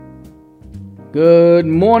Good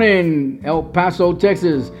morning, El Paso,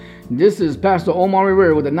 Texas. This is Pastor Omar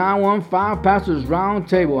Rivera with the 915 Pastors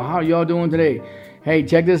Roundtable. How y'all doing today? Hey,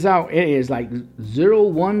 check this out. It is like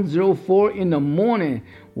 0104 in the morning.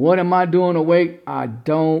 What am I doing awake? I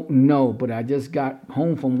don't know, but I just got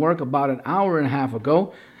home from work about an hour and a half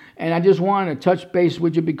ago. And I just wanted to touch base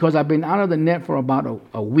with you because I've been out of the net for about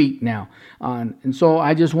a week now. And so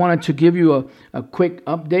I just wanted to give you a quick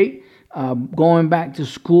update. Going back to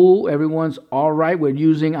school, everyone's all right. We're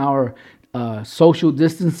using our social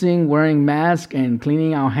distancing, wearing masks, and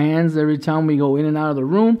cleaning our hands every time we go in and out of the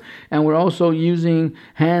room. And we're also using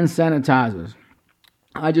hand sanitizers.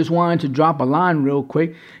 I just wanted to drop a line real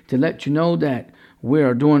quick to let you know that we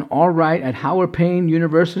are doing all right at Howard Payne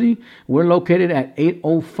University. We're located at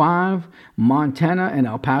 805 Montana and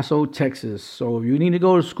El Paso, Texas. So if you need to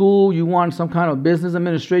go to school, you want some kind of business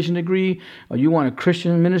administration degree, or you want a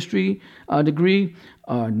Christian ministry degree,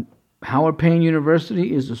 Howard Payne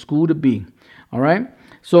University is the school to be. All right.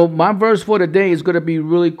 So my verse for today is going to be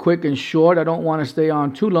really quick and short. I don't want to stay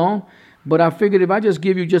on too long. But I figured if I just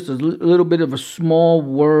give you just a little bit of a small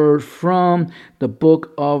word from the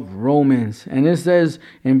book of Romans. And it says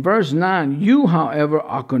in verse 9, you, however,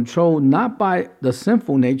 are controlled not by the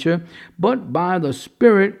sinful nature, but by the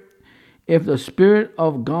Spirit, if the Spirit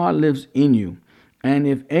of God lives in you. And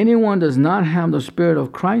if anyone does not have the Spirit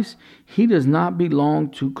of Christ, he does not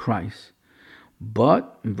belong to Christ.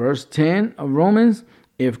 But in verse 10 of Romans,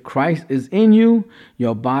 if Christ is in you,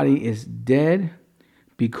 your body is dead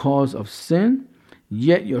because of sin,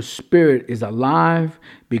 yet your spirit is alive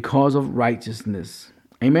because of righteousness.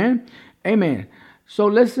 Amen? Amen. So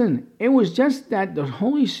listen, it was just that the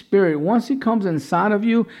Holy Spirit, once He comes inside of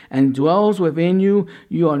you and dwells within you,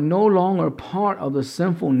 you are no longer part of the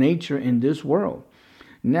sinful nature in this world.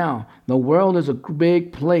 Now, the world is a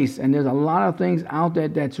big place, and there's a lot of things out there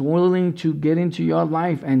that's willing to get into your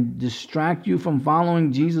life and distract you from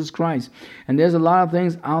following Jesus Christ. And there's a lot of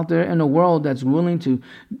things out there in the world that's willing to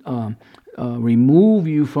remove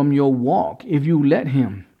you from your walk if you let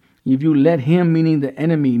Him. If you let Him, meaning the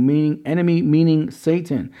enemy, meaning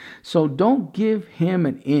Satan. So don't give him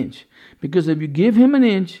an inch, because if you give him an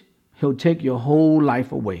inch, he'll take your whole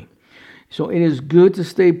life away. So it is good to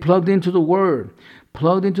stay plugged into the Word.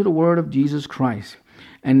 Plugged into the word of Jesus Christ.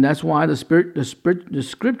 And that's why the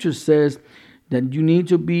scripture says that you need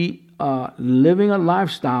to be living a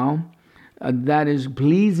lifestyle that is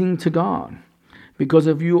pleasing to God. Because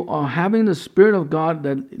if you are having the Spirit of God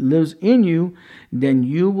that lives in you, then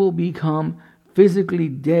you will become physically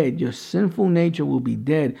dead. Your sinful nature will be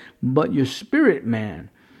dead, but your spirit man,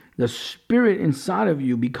 the spirit inside of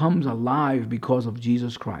you, becomes alive because of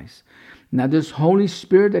Jesus Christ. Now, this Holy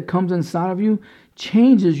Spirit that comes inside of you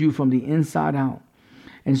changes you from the inside out,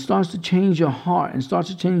 and starts to change your heart, and starts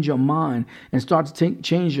to change your mind, and starts to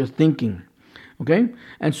change your thinking. Okay?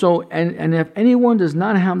 And so, and if anyone does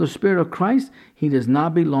not have the Spirit of Christ, he does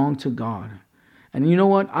not belong to God. And you know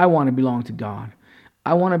what? I want to belong to God.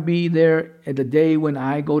 I want to be there at the day when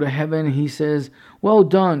I go to heaven and He says, well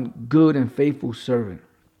done, good and faithful servant.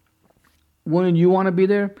 Wouldn't you want to be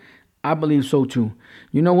there? I believe so too.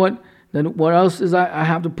 You know what? Then what else is I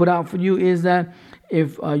have to put out for you is that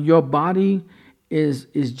if your body is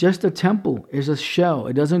just a temple, is a shell,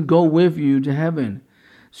 it doesn't go with you to heaven.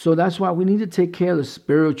 So that's why we need to take care of the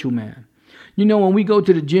spiritual man. You know, when we go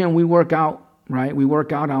to the gym, we work out, right? We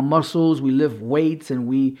work out our muscles, we lift weights, and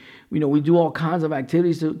we do all kinds of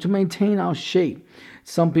activities to maintain our shape.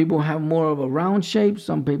 Some people have more of a round shape.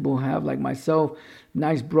 Some people have, like myself,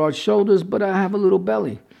 nice broad shoulders, but I have a little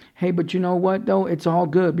belly. Hey, but you know what, though? It's all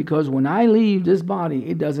good, because when I leave this body,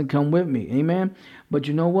 it doesn't come with me. Amen? But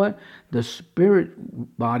you know what? The spirit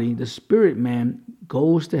body, the spirit man,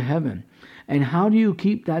 goes to heaven. And how do you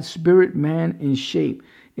keep that spirit man in shape?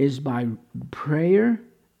 Is by prayer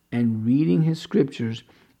and reading His scriptures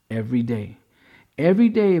every day. Every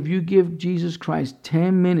day, if you give Jesus Christ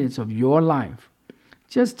 10 minutes of your life,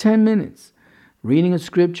 just 10 minutes, reading a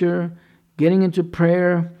scripture, getting into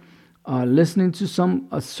prayer, listening to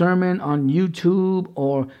a sermon on YouTube,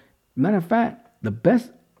 or matter of fact, the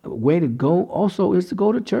best way to go also is to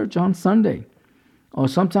go to church on Sunday. Or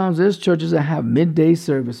sometimes there's churches that have midday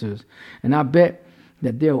services, and I bet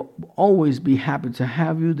that they'll always be happy to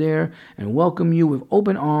have you there and welcome you with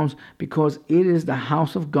open arms, because it is the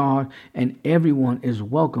house of God and everyone is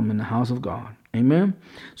welcome in the house of God. Amen.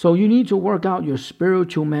 So you need to work out your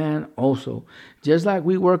spiritual man also. Just like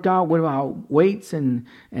we work out with our weights and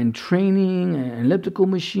training and elliptical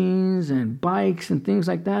machines and bikes and things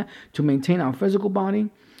like that to maintain our physical body,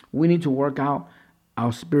 we need to work out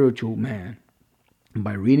our spiritual man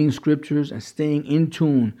by reading scriptures and staying in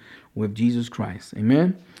tune with Jesus Christ.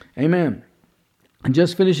 Amen. Amen. And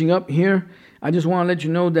just finishing up here, I just want to let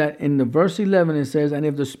you know that in the verse 11 it says, and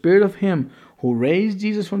if the spirit of him who raised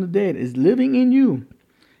Jesus from the dead is living in you,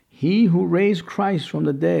 he who raised Christ from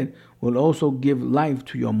the dead will also give life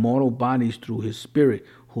to your mortal bodies through his spirit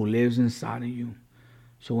who lives inside of you.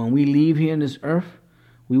 So when we leave here in this earth,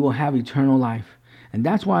 we will have eternal life. And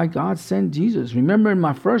that's why God sent Jesus. Remember in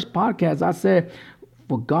my first podcast, I said,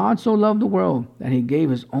 for God so loved the world that he gave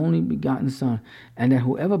his only begotten son, and that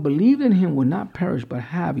whoever believed in him would not perish but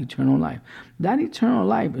have eternal life. That eternal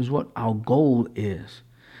life is what our goal is.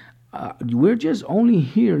 We're just only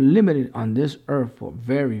here limited on this earth for a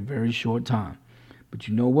very, very short time. But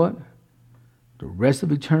you know what? The rest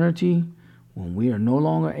of eternity, when we are no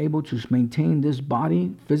longer able to maintain this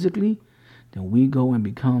body physically, then we go and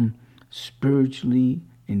become spiritually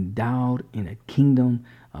endowed in a kingdom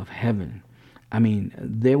of heaven. I mean,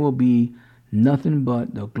 there will be nothing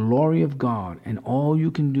but the glory of God, and all you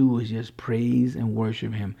can do is just praise and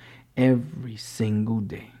worship him every single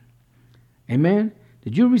day. Amen.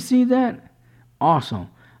 Did you receive that? Awesome.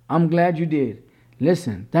 I'm glad you did.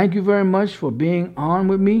 Listen, thank you very much for being on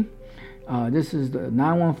with me. This is the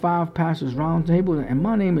 915 Pastors Roundtable, and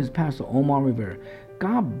my name is Pastor Omar Rivera.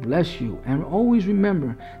 God bless you, and always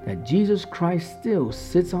remember that Jesus Christ still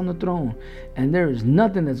sits on the throne, and there is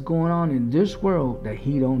nothing that's going on in this world that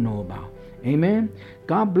he don't know about. Amen.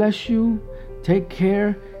 God bless you. Take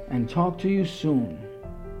care, and talk to you soon.